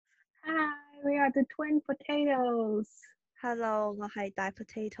are the twin potatoes。Hello，我係大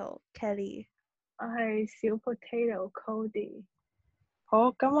potato Kelly。我係小 potato Cody。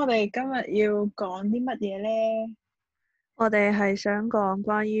好，咁我哋今日要講啲乜嘢咧？我哋係想講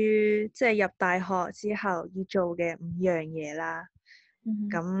關於即係入大學之後要做嘅5樣嘢啦。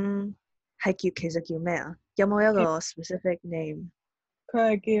咁係其實叫咩啊？有冇一個 specific name？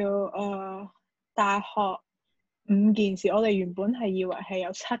佢係叫大學5件事。我哋原本係以為係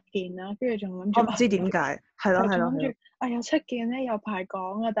有7件啦，跟住仲諗住我唔知點解，係咯。仲諗住有7件咧，有排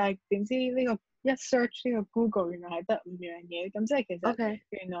講啊！但係點知呢個一 search 呢個 Google 原來係得5樣嘢，咁即係其實 OK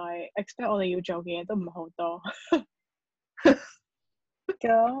原來 expect 我哋要做嘅嘢都唔係好多。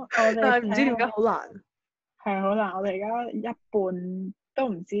咁我哋但係唔知點解好難。係好難，我哋而家一半都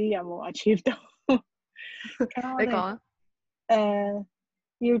唔知有冇 achieve 到。咁我哋你講啊。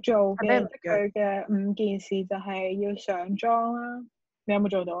要做嘅係咩唔佢嘅5件事就係要上妝啦。你有冇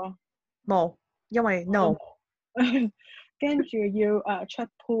做到啊？冇，因為 no。跟住要出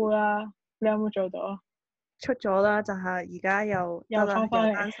pool 啦，你有冇做到啊？出咗啦，就係而家又得啦，又翻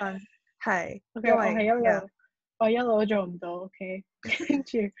嚟。單身，係 OK，因為我一路都做唔到。OK，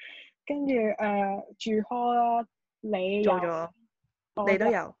跟住住 hall 啦，你做咗，你都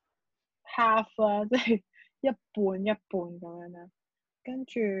有 half 啦，即係一半一半咁樣啦。跟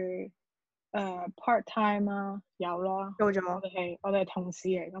住part time 啦，有啦，做咗，我哋係同事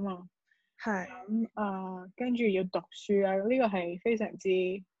嚟噶嘛。係咁跟住要讀書啊，呢個係非常之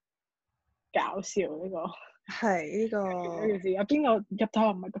搞笑呢個。係呢個有件事，有邊個入大學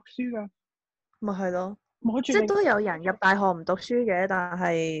唔係讀書噶？咪係咯，摸住即係都有人入大學唔讀書嘅，但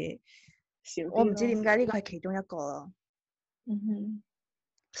係少啲咯。我唔知點解呢個係其中一個咯。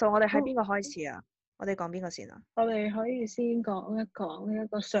所以我哋喺邊個開始啊？我哋講邊個先啊？我哋可以先講一講呢一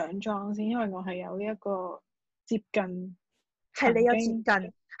個上妝先，因為我係有呢一個接近，係你有接近，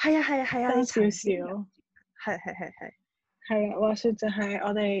係啊，低少少，係啊。話說就係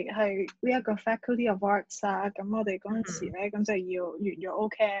我哋係呢一個 Faculty of Arts 啊，咁我哋嗰陣時咧，咁就要完咗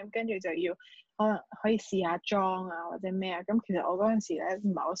O-Camp，跟住就要可能可以試下妝啊或者咩啊。咁其實我嗰陣時咧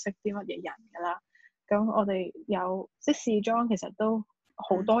唔係好識啲乜嘢人㗎啦。咁我哋有即係試妝，其實都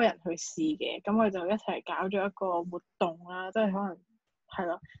好多人去試嘅。咁我哋就一齊搞咗一個活動啦，即係可能係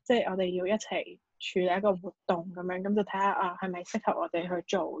咯，即係我哋要一齊處理一個活動咁樣，咁就睇下係咪適合我哋去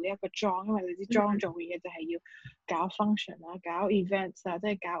做呢一個妝，因為你知妝做嘅嘢就係要搞 function 啊，搞 events 啊，即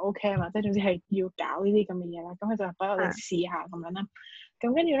係搞 OK 啊嘛，即係總之係要搞呢啲咁嘅嘢啦。咁佢就俾我哋試下咁樣啦。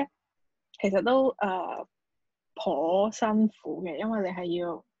咁跟住咧，其實都頗辛苦嘅，因為你係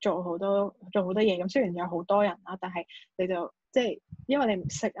要做好多嘢。咁雖然有好多人啦，但係你就即係因為你唔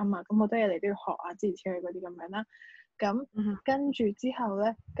識啊嘛，咁好多嘢你都要學啊，諸如此類嗰啲咁樣啦。咁跟住之後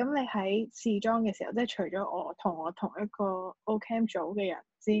咧，咁你喺試妝嘅時候，即係除咗我同一個 O-Camp 組嘅人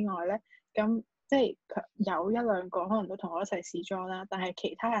之外咧，咁即係有1-2個可能都同我一齊試妝啦，但係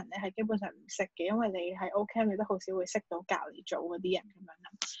其他人咧係基本上唔識嘅，因為你喺 O-Camp 你都好少會識到隔離組嗰啲人咁樣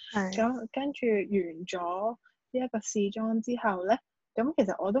啦。咁跟住完咗呢一個試妝之後咧，咁其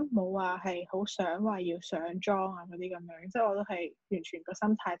實我都冇話係好想話要上妝啊嗰啲咁樣，即係我都係完全個心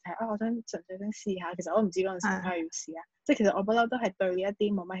態就係我想純粹想試下。其實我都唔知嗰陣時係要試啊，即係其實我不嬲都係對呢一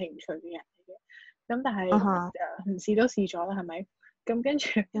啲冇乜興趣嘅人嚟嘅。咁但係唔試都試咗啦，係咪？咁跟住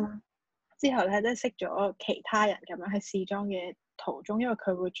之後咧，即係識咗其他人咁樣喺試妝嘅途中，因為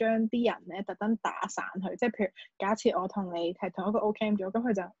佢會將啲人咧特登打散佢，即係譬如假設我同你係同一個 O-Camp 組，咁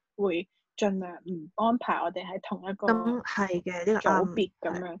佢就會盡量唔安排我哋喺同一個組別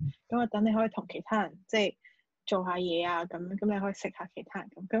咁樣，咁啊等你可以同其他人即係做下嘢啊咁，咁你可以識下其他人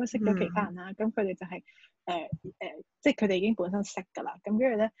咁識咗其他人啦，咁佢哋就係即係佢哋已經本身識㗎啦，咁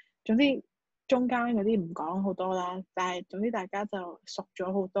跟住咧，總之中間嗰啲唔講好多啦，但係總之大家就熟咗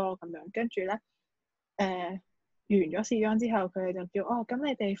好多咁樣，跟住咧完咗試妝之後，佢哋就叫咁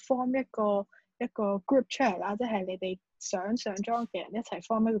你哋 form 一個 group chat 啦，即係你哋想上妝嘅人一齊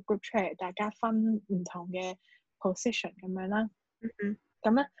form 一個 group chat，大家分唔同嘅 position 咁樣啦。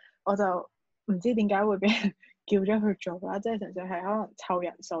咁咧我就唔知點解會俾人叫咗去做啦，即係純粹係可能湊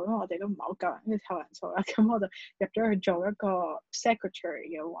人數，因為我哋都唔係好夠人，跟住湊人數啦。咁我就入咗去做一個 secretary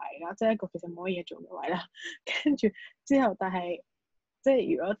嘅位啦，即係一個其實冇乜嘢做嘅位啦。跟住之後，但係即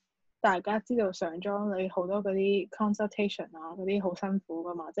係如果大家知道上妝你好多嗰啲 consultation 啊，嗰啲好辛苦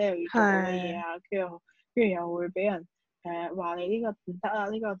噶嘛，即係又要做好多嘢啊，跟住又會俾人話你呢個唔得啊，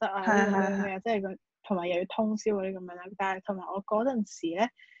呢個得啊，呢個咩啊，即係同埋又要通宵嗰啲咁樣啦。但係同埋我嗰陣時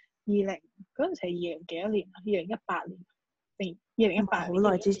咧嗰陣時係20幾多年啊？2018年定2018年？好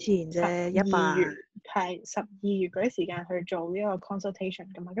耐之前啫，12月係12月嗰啲時間去做呢個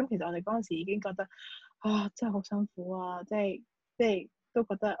consultation 噶嘛。咁其實我哋嗰陣時已經覺得真係好辛苦啊，即係都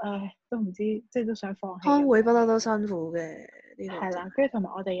覺得唉，都唔知即係都想放棄。開會不嬲都辛苦嘅呢個。係啦，跟住同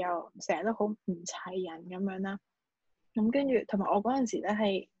埋我哋又成日都好唔齊人咁樣啦。咁跟住同埋我嗰陣時咧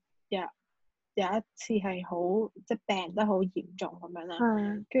係有一次係好即係病得好嚴重咁樣啦，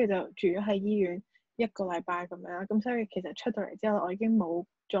跟住就住咗喺醫院1個禮拜咁樣啦。咁所以其實出到嚟之後，我已經冇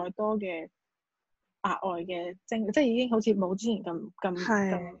再多嘅額外嘅精力，即係已經好似冇之前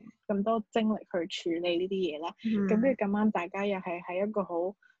咁多精力去處理呢啲嘢啦。咁跟住咁啱大家又係喺一個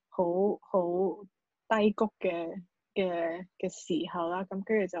好低谷嘅時候啦。咁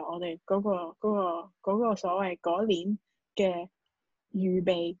跟住就我哋嗰個所謂嗰年嘅預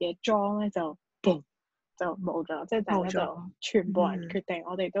備嘅妝咧就冇咗，即係大家就全部人決定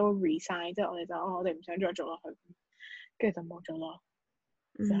我哋都 resign，即係我哋就我哋唔想再做落去，跟住就冇咗咯。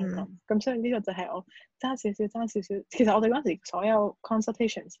就係咁，咁所以呢個就係我爭少少。其實我哋嗰陣時所有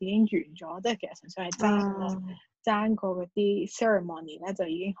consultations 已經完咗，即係其實純粹係爭過嗰啲 ceremony 咧，就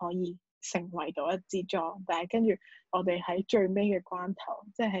已經可以成為到一支妝。但係跟住我哋喺最尾嘅關頭，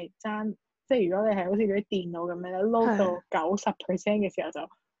即係爭，即係如果你係好似嗰啲電腦咁樣咧，load 到90% 嘅時候就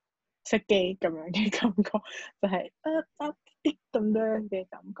熄機咁樣嘅感覺，就係爭啲咁多嘅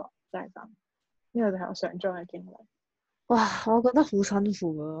感覺，就係咁。呢個就係我上妝嘅經歷。哇！我覺得好辛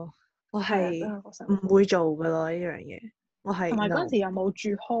苦咯，我係唔會做噶咯呢樣嘢。我係同埋嗰陣時又冇住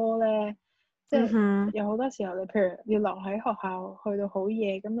hall 咧，即係有好多時候你譬如要留喺學校，去到好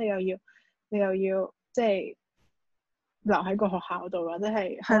夜，咁你又要即係留喺個學校度，或者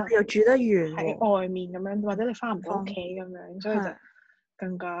係又住得遠喺外面咁樣，或者你翻唔到屋企咁樣，所以就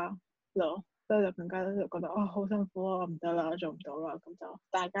更加咯，所以就更加就覺得好辛苦啊，唔得啦，做唔到啦，咁就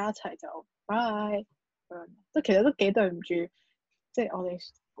大家一齊就拜。即係其實都幾對唔住，即係我哋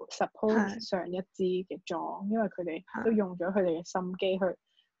suppose 上一支嘅妝，因為佢哋都用咗佢哋嘅心機去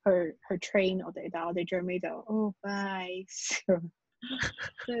train 我哋，但係我哋最尾就bye，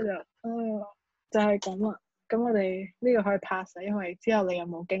所以就係咁啦。咁我哋呢個可以 pass，因為之後你有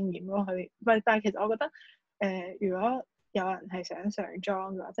冇經驗咯？但係其實我覺得如果有人係想上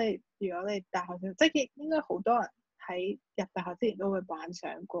妝嘅話，即係如果你大學生，即係應該好多人喺入大學之前都會幻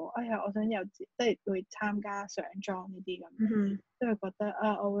想過，哎呀，我想即係會參加上妝呢啲咁，即係覺得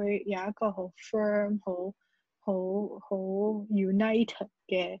我會有一個好 firm、好 united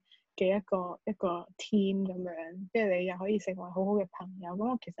嘅一個 team 咁樣，跟住你又可以成為好好嘅朋友。咁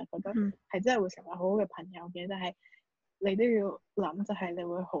我其實覺得係真係會成為好好嘅朋友嘅，但係你都要諗，就係你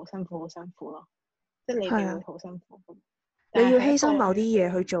會好辛苦咯，即係你哋會好辛苦。你要犧牲某啲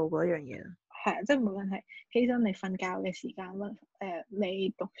嘢去做嗰樣嘢。係，即係無論係犧牲你瞓覺嘅時間啦，你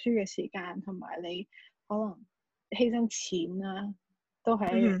讀書嘅時間，同埋你可能犧牲錢啦，都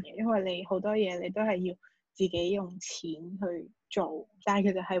係一樣嘢。因為你好多嘢你都係要自己用錢去做，但係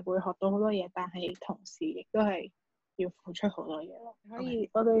其實係會學到好多嘢，但係同時亦都係要付出好多嘢咯。我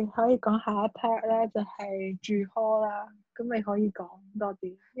哋可以講下一 part 咧，就係住 hall 啦。咁你可以講多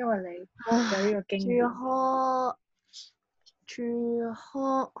啲，因為你有呢個經驗。住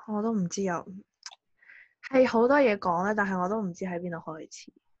hall 我都唔知有，係好多嘢講咧，但係我都唔知喺邊度開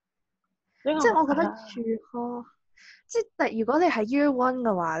始。即係我覺得住 hall，即係如果你係 year one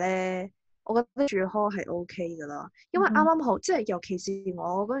嘅話咧，我覺得住 hall 係 OK 噶啦，因為啱啱好，即係尤其是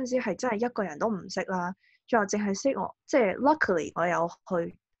我嗰陣時係真係一個人都唔識啦，最後淨係識我，即係 luckily 我有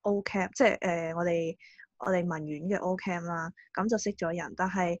去 O camp，即係我哋文院嘅 O camp 啦，咁就識咗人，但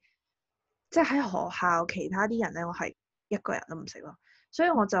係即係喺學校其他啲人咧，我係一個人都唔識咯，所以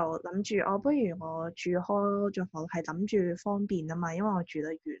我就諗住不如我住 hall 最好係諗住方便啊嘛，因為我住得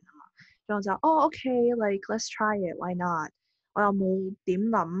遠啊嘛。然後就OK，like let's try it，why not？我又冇點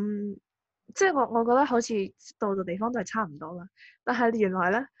諗，即係我覺得好似到地方都係差唔多啦。但係原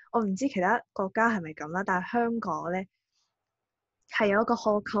來咧，我唔知其他國家係咪咁啦，但係香港咧係有一個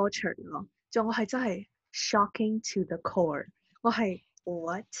hall culture 咯。仲我係真係 shocking to the core。我係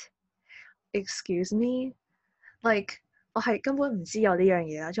what？Excuse me？Like 我係根本唔知有呢樣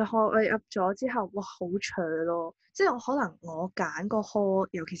嘢啦。再我入咗之後，哇好扯咯！即係我可能我揀個 hall，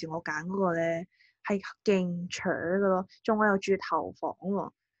尤其是我揀嗰個咧係勁扯嘅咯。仲我又住頭房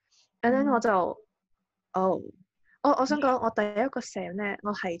喎，and then 我就我想講我第一個 sem 咧，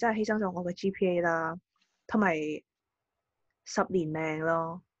我係真係犧牲咗我嘅 GPA 啦，同埋10年命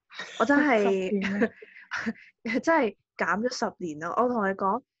咯。我真係真係減咗10年咯。我同你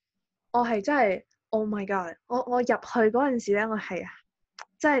講，我係真係。Oh my god！我入去嗰陣時咧，我係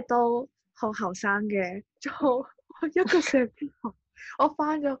真係都好後生嘅，我一個 sem 之後，我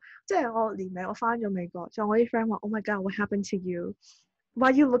翻咗，即係我年尾我翻咗美國，就我啲 friend 話 ：Oh my god！What happened to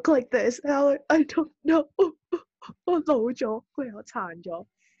you？Why you look like this？I don't know 我老咗，我又殘咗，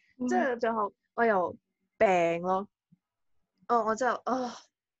即係最後我又病咯，我真係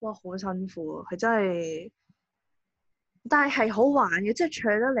哇好辛苦啊，係真係，但係好玩嘅，即係除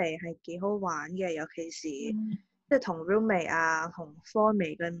得嚟係幾好玩嘅，尤其是即係同 roommate 啊，同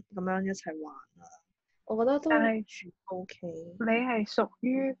floormate 咁樣一齊玩啊，我覺得都但係算 OK。你係屬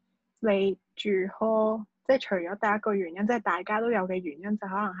於你住 hall，即係除咗第一個原因，即係大家都有嘅原因，就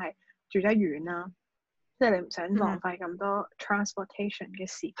可能係住得遠啦，即係你唔想浪費咁多 transportation 嘅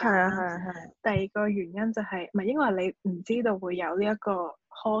時間啦。係。第二個原因就係唔係應該係你唔知道會有呢一個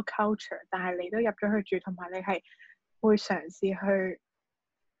hall culture，但係你都入咗去住，同埋你係會嘗試去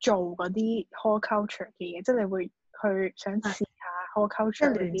做嗰啲 hall culture 嘅嘢，即係你會去想試下 hall 即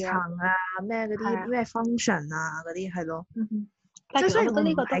culture 係聯嗰啲啦。層啊，咩嗰啲咩 function 啊嗰啲係咯。但係其實我覺得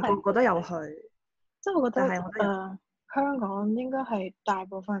呢個都係個個都有去，即係我覺得但係我都有香港應該係大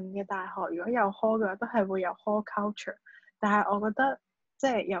部分嘅大學如果有 hall 嘅話，都係會有 hall culture。但係我覺得即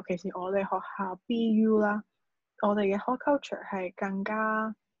係尤其是我哋學校 BU 啦，我哋嘅 hall culture 係更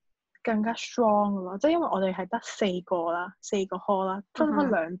加 strong 嘅咯。即係因為我哋係得四個 hall 啦，分開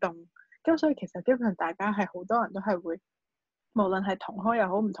兩棟，咁所以其實基本上大家係好多人都係會。無論係同開又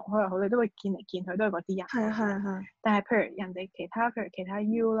好，唔同開又好，你都會見嚟見去都係嗰啲人。係。但係譬如人哋譬如其他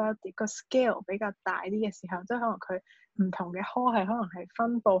U 啦，個 scale 比較大啲嘅時候，即係可能佢唔同嘅 hall 係可能係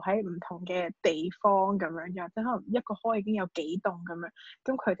分佈喺唔同嘅地方咁樣，又或者可能一個 hall 已經有幾棟咁樣，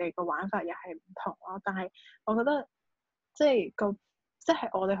咁佢哋個玩法又係唔同咯。但係我覺得即係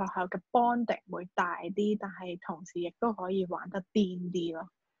我哋學校嘅 bonding 會大啲，但係同時亦都可以玩得癲啲咯。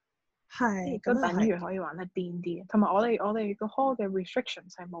係，都等於可以玩得癲啲，同埋我哋個 hall 嘅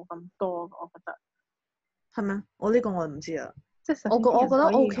restrictions 係冇咁多，我覺得係咩？我呢個我唔知啊。即係首先我覺得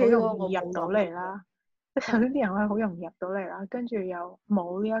OK 咯，好容易入到嚟啦。即係首先啲人可以好容易入到嚟啦，跟住又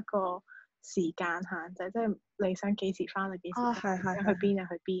冇呢一個時間限制，即係你想幾時翻就幾時翻，想去邊就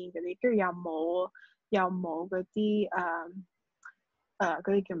去邊嗰啲，跟住又冇嗰啲嗰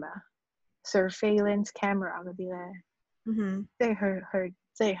啲叫咩啊 surveillance camera 嗰啲咧，即係去。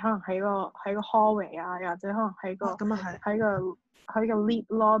即係可能喺個 hallway 啊，又或者可能喺個 lift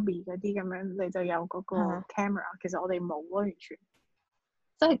lobby 嗰啲咁樣，你就有嗰個 camera。其實我哋冇咯，完全。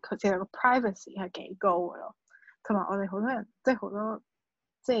即係佢其實個 privacy 係幾高嘅咯，同埋我哋好多人，即係好多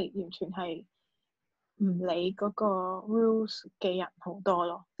即係完全係唔理嗰個 rules 嘅人好多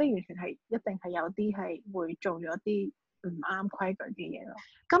咯，即係完全係一定係有啲係會做咗啲唔啱規矩嘅嘢咯。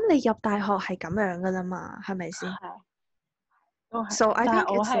咁你入大學係咁樣噶啦嘛，係咪先？都係。So I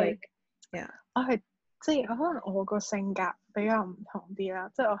think 我係即係可能我個性格比較唔同啲啦，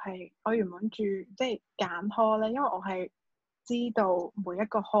即係我原本住即係揀 hall 咧，因為我係知道每一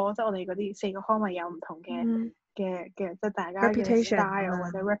個 hall，即係我哋嗰啲4個 hall 咪有唔同嘅即係大家嘅 style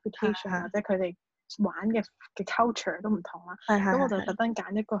或者 reputation 或者佢哋玩嘅 culture 都唔同啦。咁我就特登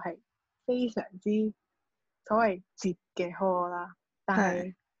揀一個係非常之所謂接嘅 hall 啦，但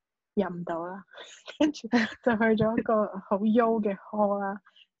係入唔到啦，跟住就去咗一個好優嘅 hall 啦。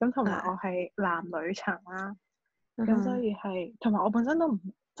咁同埋我係男女層啦，咁所以係同埋我本身都唔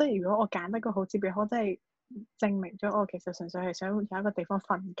即係如果我揀得個好接嘅 hall，即係證明咗我其實純粹係想有一個地方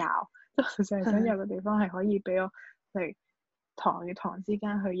瞓覺，即係純粹係想有個地方係可以俾我嚟堂與堂之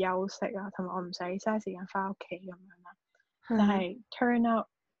間去休息啊，同埋我唔使嘥時間翻屋企咁樣啦。但係 turn out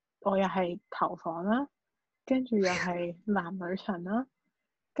我又係頭房啦，跟住又係男女層啦，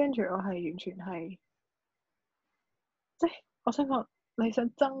跟住我係完全係即係我想講。你想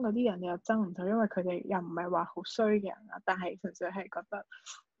憎嗰啲人，你又憎唔到，因為佢哋又唔係話好衰嘅人啊，但係純粹係覺得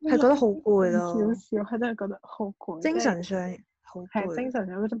好攰咯，少少係真係覺得好攰，精神上好攰，係精神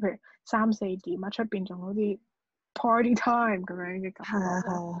上嗰種，譬如3、4點啊，出邊仲好似 party time 咁樣嘅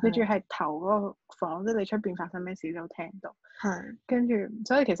感覺。你仲係頭嗰個房，即係你出邊發生咩事都聽到。跟住，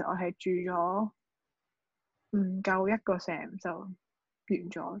所以其實我係住咗唔夠一個 sem 就完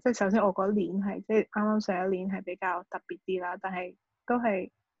咗。即係首先我嗰年係即係啱啱上一年係比較特別啲啦，但係。都係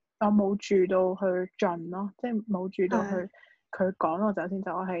我冇住到去盡咯，即係冇住到去佢趕我走先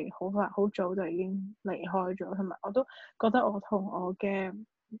走，我係好早就已經離開咗，同埋我都覺得我同我嘅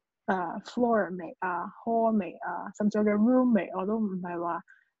floormate 啊 hallmate 啊，甚至我嘅 roommate 我都唔係話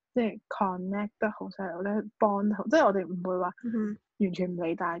即係 connect 得好犀利，我覺得 bond 好，即係我哋唔會話完全唔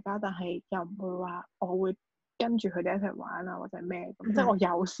理大家，但係又唔會話我會跟住佢哋一齊玩啊或者咩咁，即係我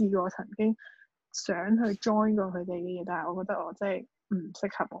有試過曾經想去 join 過佢哋嘅嘢，但係我覺得我真係唔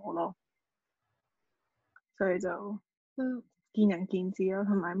適合我咯，所以就見仁見智咯，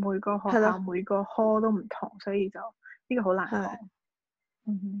同埋每個學校每個 hall 都唔同，所以就呢個好難講。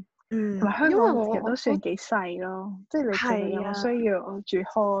同埋香港其實都算幾細咯，即係你其實有冇需要住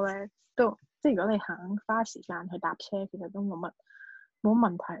hall 咧，都即係如果你肯花時間去搭車，其實都冇乜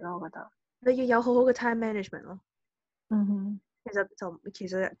問題咯，我覺得。你要有好好嘅 time management 咯。嗯哼，其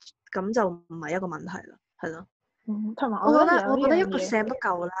實咁就唔係一個問題啦，係咯。同埋我覺得有呢樣一個 嘢，sem 都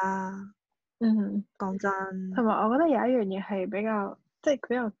夠啦，嗯哼，講真。同埋我覺得有一樣嘢係比較即係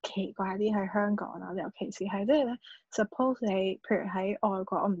比較奇怪啲喺香港啦，尤其是係即係咧，suppose 你譬如喺外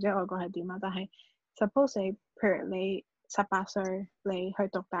國，我唔知外國係點啦，但係 suppose 你譬如你18歲，你去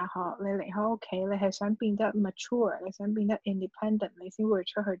讀大學，你離開屋企，你係想變得 mature，你想變得 independent，你先會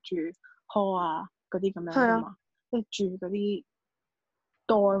出去住 hall 啊嗰啲咁樣噶嘛，即係住嗰啲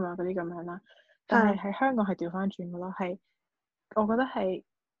dorm 啊嗰啲咁樣啦。但係喺香港係調翻轉嘅咯，係我覺得係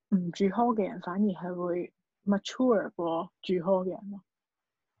唔住 hall 嘅人反而係會 mature 過住 hall 嘅人咯。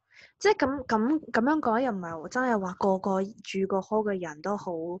即係咁樣講，又唔係真係話個個住過 hall 嘅人都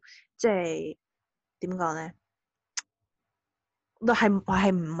好，即係點講咧？係唔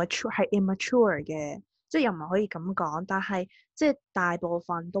mature 係 immature 嘅，即係又唔係可以咁講，但係即係大部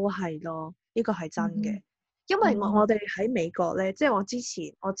分都係咯，呢個係真嘅。因為我哋喺美國咧，即係我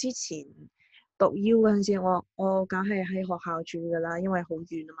之前讀 U 嗰陣時，我梗係喺學校住噶啦，因為好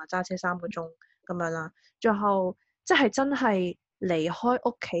遠啊嘛，揸車3個鐘咁樣啦。最後即係真係離開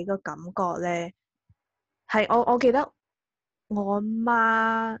屋企嘅感覺咧，係我記得我阿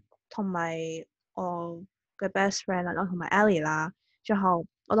媽同埋我嘅 best friend 啦，同埋 Ellie 啦，最後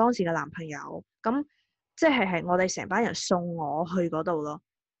我當時嘅男朋友，咁即係我哋成班人送我去嗰度咯，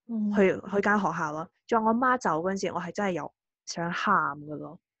去間學校咯。最後我阿媽走嗰陣時，我係真係有想喊噶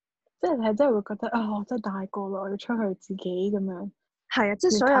咯。即係你真係會覺得啊，我真係大個啦，我要出去自己咁樣。係啊，即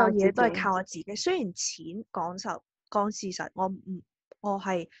係所有嘢都係靠我自己。雖然錢講事實，我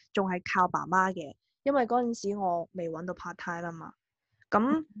係仲係靠爸媽嘅，因為嗰陣時我未揾到 part time 啊嘛。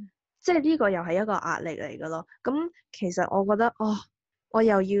咁即係呢個又係一個壓力嚟嘅咯。咁其實我覺得我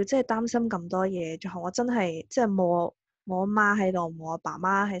又要即係擔心咁多嘢，最後我真係即係冇我阿媽喺度，冇我爸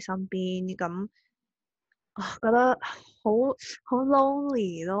媽喺身邊咁。覺得好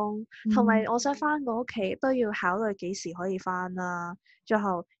lonely 咯，同埋我想翻到屋企都要考慮幾時可以翻啦。最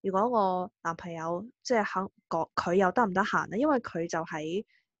後如果我男朋友即係肯講佢又得唔得閒咧？因為佢就喺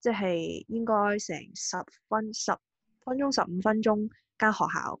即係應該成10分鐘15分鐘間學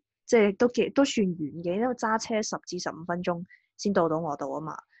校，即係都算遠嘅，因為揸車10至15分鐘先到我度啊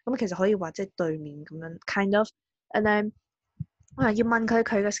嘛。咁其實可以話即係對面咁樣 kind of，and then 要問佢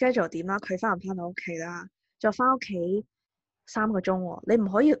嘅 schedule 點啦，佢翻唔翻到屋企啦？就翻屋企3個鐘喎，你唔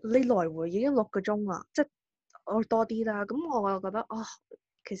可以，你來回已經6個鐘啦，即係我多啲啦。咁我又覺得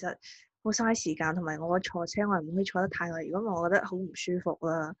其實好嘥時間，同埋我坐車我係唔可以坐得太耐，如果我覺得好唔舒服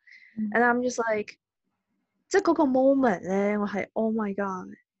啦。And I'm just like，即係嗰個 moment 咧，我係 Oh my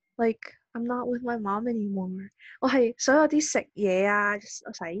God，like I'm not with my mom anymore。我係所有啲食嘢啊、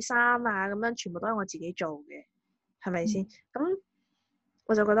洗衫啊咁樣，全部都係我自己做嘅，係咪先？咁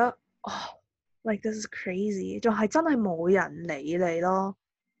我就覺得like this is crazy，仲係真係冇人理你咯。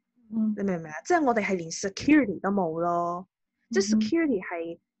你明唔明啊？即係我哋係連 security 都冇咯。即係 security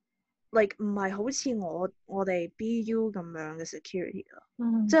係 like 唔係好似我哋 BU 咁樣嘅 security 咯。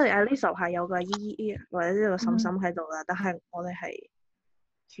即係 at least 係有個 E 或者呢個嬸嬸喺度啦，但係我哋係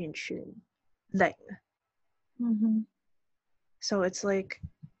完全零。So it's like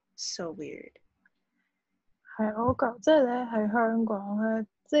so weird。係，我覺即係咧喺香港咧，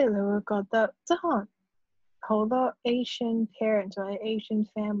即係你會覺得，即係可能好多 Asian parents 或者 Asian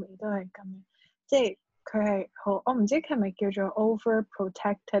family 都係咁樣，即係佢係好，我唔知佢係咪叫做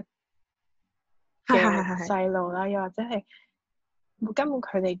overprotected 嘅細路啦，又或者係根本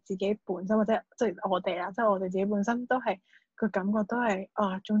佢哋自己本身或者即係我哋啦，即係我哋自己本身都係個感覺都係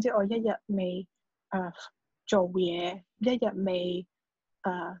總之我一日未做嘢，一日未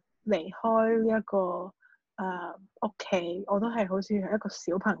離開呢一個屋企，我都係好似係一個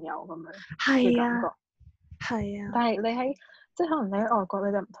小朋友咁樣嘅感覺。係啊。但係你喺即係可能你喺外國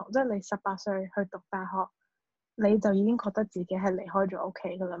你就唔同，即係你18歲去讀大學，你就已經覺得自己係離開咗屋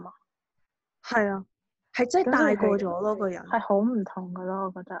企噶啦嘛。係啊，係真係大個咗咯，個人係好唔同噶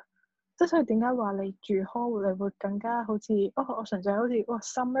咯，我覺得。即係所以點解話你住 hall 你會更加好似我純粹好似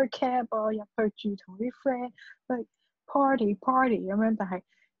summer camp 入去住同啲 friend 即係 party 咁樣，但係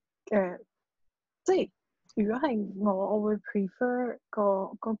即係如果係我會 prefer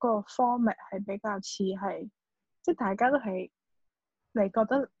嗰個 format 係比較似係即係大家都係你覺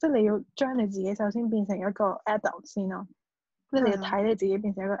得即係你要將你自己首先變成一個 adult 先咯，即係你要睇你自己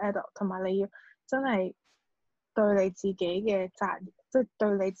變成一個 adult，同埋你要真係對你自己嘅責任，即係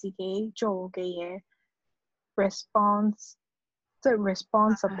對你自己做嘅嘢 response， 即係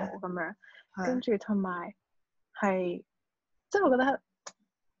responsible 咁樣，跟住同埋係即係我覺得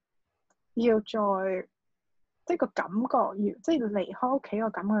要再即即係個感覺要即係離開屋企個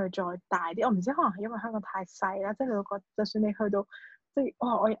感覺要再大啲。我唔知可能係因為香港太細啦，即係你會覺就算你去到即係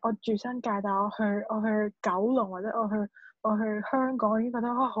我住新界，但係我去九龍或者我去香港已經覺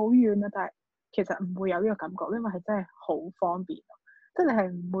得好遠啊，但係其實唔會有呢個感覺，因為係真係好方便，即係你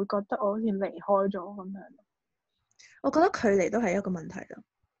係唔會覺得我好似離開咗咁樣。我覺得距離都係一個問題咯。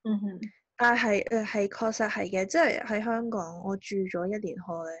嗯哼。但係係確實係嘅，即係喺香港我住咗1年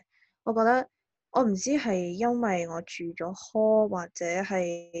hall 咧，我覺得我唔知係因為我住咗 hall 或者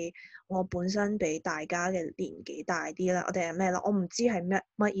係我本身比大家嘅年紀大啲啦，我哋係咩啦？我唔知係乜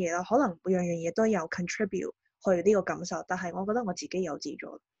嘢啦，可能每樣嘢都有 contribute 去呢個感受，但係我覺得我自己幼稚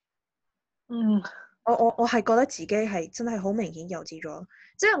咗。嗯。我係覺得自己係真係好明顯幼稚咗，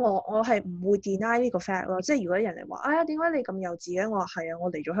即係我係唔會 deny 呢個 fact 咯。即係如果人哋話，哎呀，點解你咁幼稚嘅？我話係啊，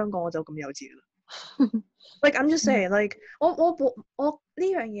我嚟咗香港我就咁幼稚啦。Like I'm just saying, like 我呢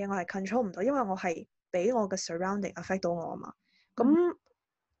樣嘢我係 control 唔到，因為我係俾我嘅 surrounding affect 到我啊嘛。咁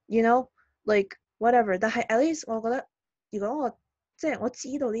you know like whatever， 但係 at least 我覺得如果我即係我知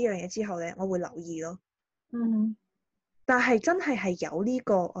道呢樣嘢之後咧，我會留意咯。嗯。但係真係有呢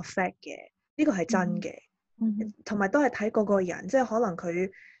個 effect 嘅。呢個係真嘅，同埋都係睇嗰個人，即係可能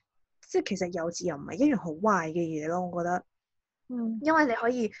佢即係其實幼稚又唔係一樣好壞嘅嘢咯，我覺得。因為你可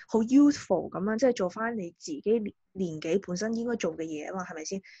以好 useful 咁樣，即係做翻你自己年紀本身應該做嘅嘢啊嘛，係咪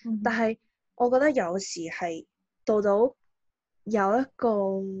先？但係我覺得有時係到有一個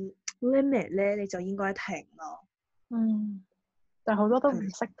limit 咧，你就應該停咯。但係好多都唔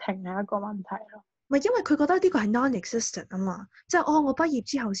識停係一個問題咯。唔係因為佢覺得呢個係 non-existent 啊嘛，即係我畢業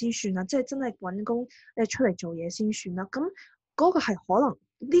之後先算啦，即係真係揾工出嚟做嘢先算啦。咁嗰個係可能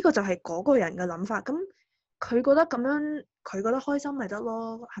呢個就係嗰個人嘅諗法。咁佢覺得咁樣，佢覺得開心咪得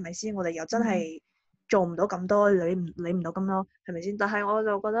咯，係咪先？我哋又真係做唔到咁多，理唔到咁多，係咪先？但係我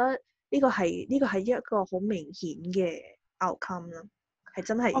就覺得呢個係一個好明顯嘅 outcome 咯，係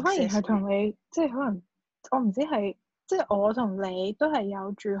真係。我反而係同你即係可能我唔知係。即係我同你都係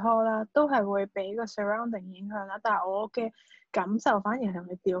有住 hall 啦，都係會俾個 surrounding 影響啦。但係我嘅感受反而係同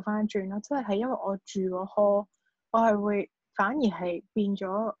你調翻轉咯，即係因為我住個 hall，我係會反而係變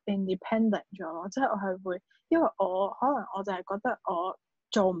咗 independent 咗咯。即係我係會，因為我可能我就係覺得我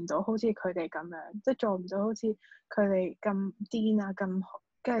做唔到好似佢哋咁樣，即係做唔到好似佢哋咁癲啊、咁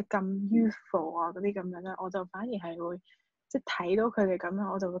跟住咁 youthful 啊嗰啲咁樣咧，我就反而係會即係睇到佢哋咁樣，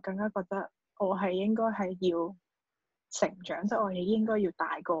我就會更加覺得我係應該係要成長，即係我哋應該要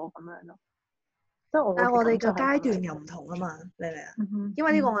大個咁樣咯。但係我哋嘅階段又唔同啊嘛，你明唔明啊？因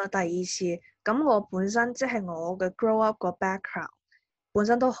為呢個我第二次，咁我本身即係我嘅 grow up 個 background 本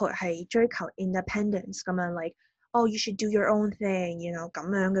身都係追求 independence 咁樣 like oh you should do your own thing，you know 咁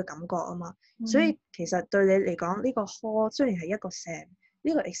樣嘅感覺啊嘛。所以其實對你嚟講呢個 hall 雖然係一個 sem，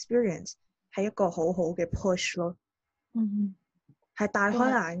呢個 experience 係一個好好嘅 push 咯。係大開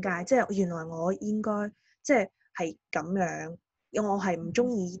眼界，即係原來我應該即係咁樣，我係唔中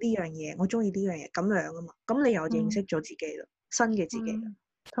意呢樣嘢，我中意呢樣嘢咁樣啊嘛。咁你又認識咗自己啦，新嘅自己啦。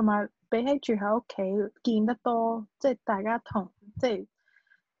同埋比起住喺屋企見得多，即係大家即係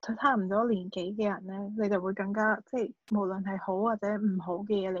差唔多年紀嘅人咧，你就會更加即係無論係好或者唔好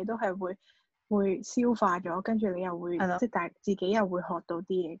嘅嘢，你都係會消化咗，跟住你又會即係自己又會學到啲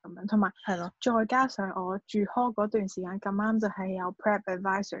嘢咁樣。同埋再加上我住 hall 嗰段時間咁啱就係有 prep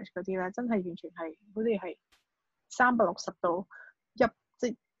advisors 嗰啲咧，真係完全係好似係360度即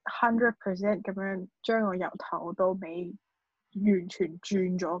係 100% 咁樣將我由頭到尾完全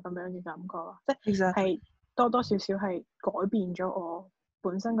轉咗咁樣嘅感覺咯，即係多多少少係改變咗我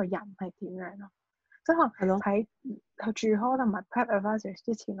本身個人係點樣咯。即係可能喺住 hall 同埋 prep advisors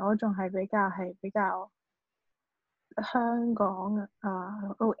之前，我仲係比較香港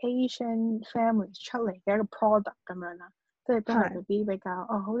Asian families 出嚟嘅一個 product 咁樣啦，即係都係嗰啲比較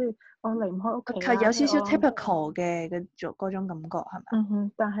好似我離唔開屋企啦，係有少少 typical 嘅嗰種感覺係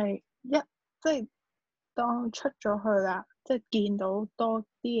咪？但係即係當出咗去啦，即係見到多啲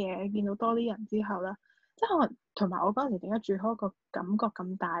嘢，見到多啲人之後啦，即係可能同埋我嗰陣時點解住 hall 個感覺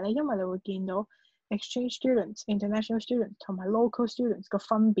咁大咧？因為你會見到 exchange students、international students 同埋 local students 個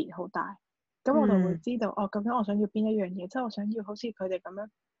分別好大，咁我就會知道究竟我想要邊一樣嘢，即係我想要好似佢哋咁樣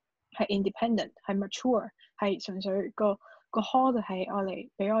係 independent、係 mature、係純粹個 hall 就係我嚟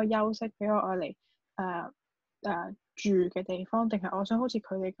俾我休息，俾我嚟住嘅地方，定係我想好似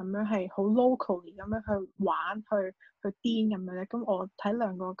佢哋咁樣係好 locally 咁樣去玩、去癲咁樣咧？咁我睇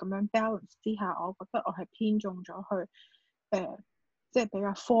兩個咁樣 balance 之下，我覺得我係偏重咗去即係比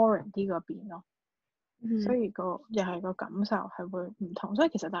較 foreign 啲嗰邊咯。所以又係個感受係會唔同，所以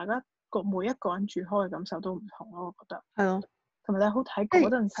其實大家每一個人住 hall 嘅感受都唔同咯，我覺得。係咯，同埋你好睇嗰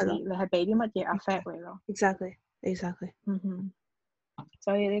陣時係咯你係俾啲乜嘢 affect 你咯。Exactly。嗯哼，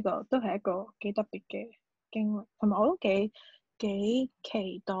所以呢個都係一個幾特別嘅經歷，同埋我都幾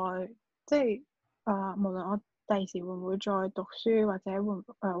期待，即係無論我第時會唔會再讀書，或者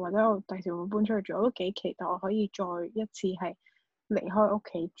或者我第時會唔會搬出去住，我都幾期待我可以再一次係離開屋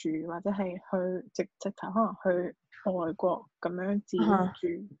企住，或者係去直頭可能去外國咁樣自己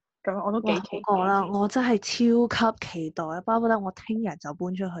住，咁我都哇，幾期好講啦，待。我真係超級期待啊！巴不得我聽日就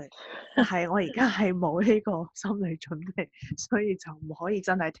搬出去，但係我而家係冇呢個心理準備，所以就唔可以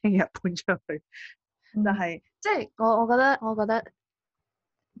真係聽日搬出去。但係即係我覺得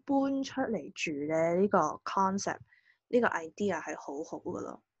搬出嚟住咧呢個 concept 呢個 idea 係好好噶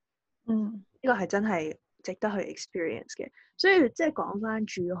咯。呢個係真係值得去 experience 嘅。所以即係講翻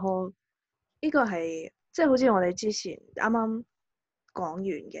住 hall 呢個係即係好似我哋之前啱啱講完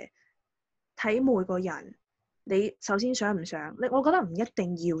嘅，睇每個人，你首先想唔想？我覺得唔一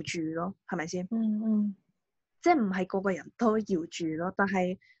定要住咯，係咪先？即係唔係個個人都要住咯，但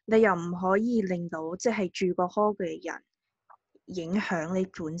係你又唔可以令到即係住個 hall 嘅人影響你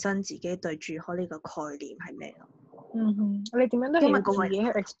本身自己對住 hall 呢個概念係咩咯？你點樣都係要自己去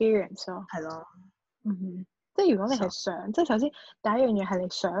experience 咯。係咯。即係如果你係想，即係首先第一樣嘢係你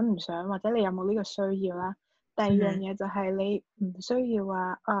想唔想，或者你有冇呢個需要啦。第二樣嘢就係你唔需要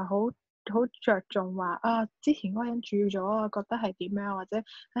話好着重話之前嗰個人住咗啊，覺得係點樣，或者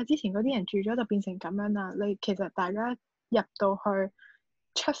之前嗰啲人住咗就變成咁樣啦。你其實大家入到去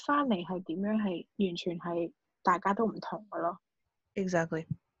出翻嚟係點樣，係完全係大家都唔同嘅咯。Exactly。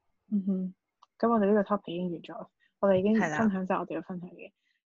咁我哋呢個 topic 已經完咗，我哋已經係啦分享晒我哋嘅分享嘅。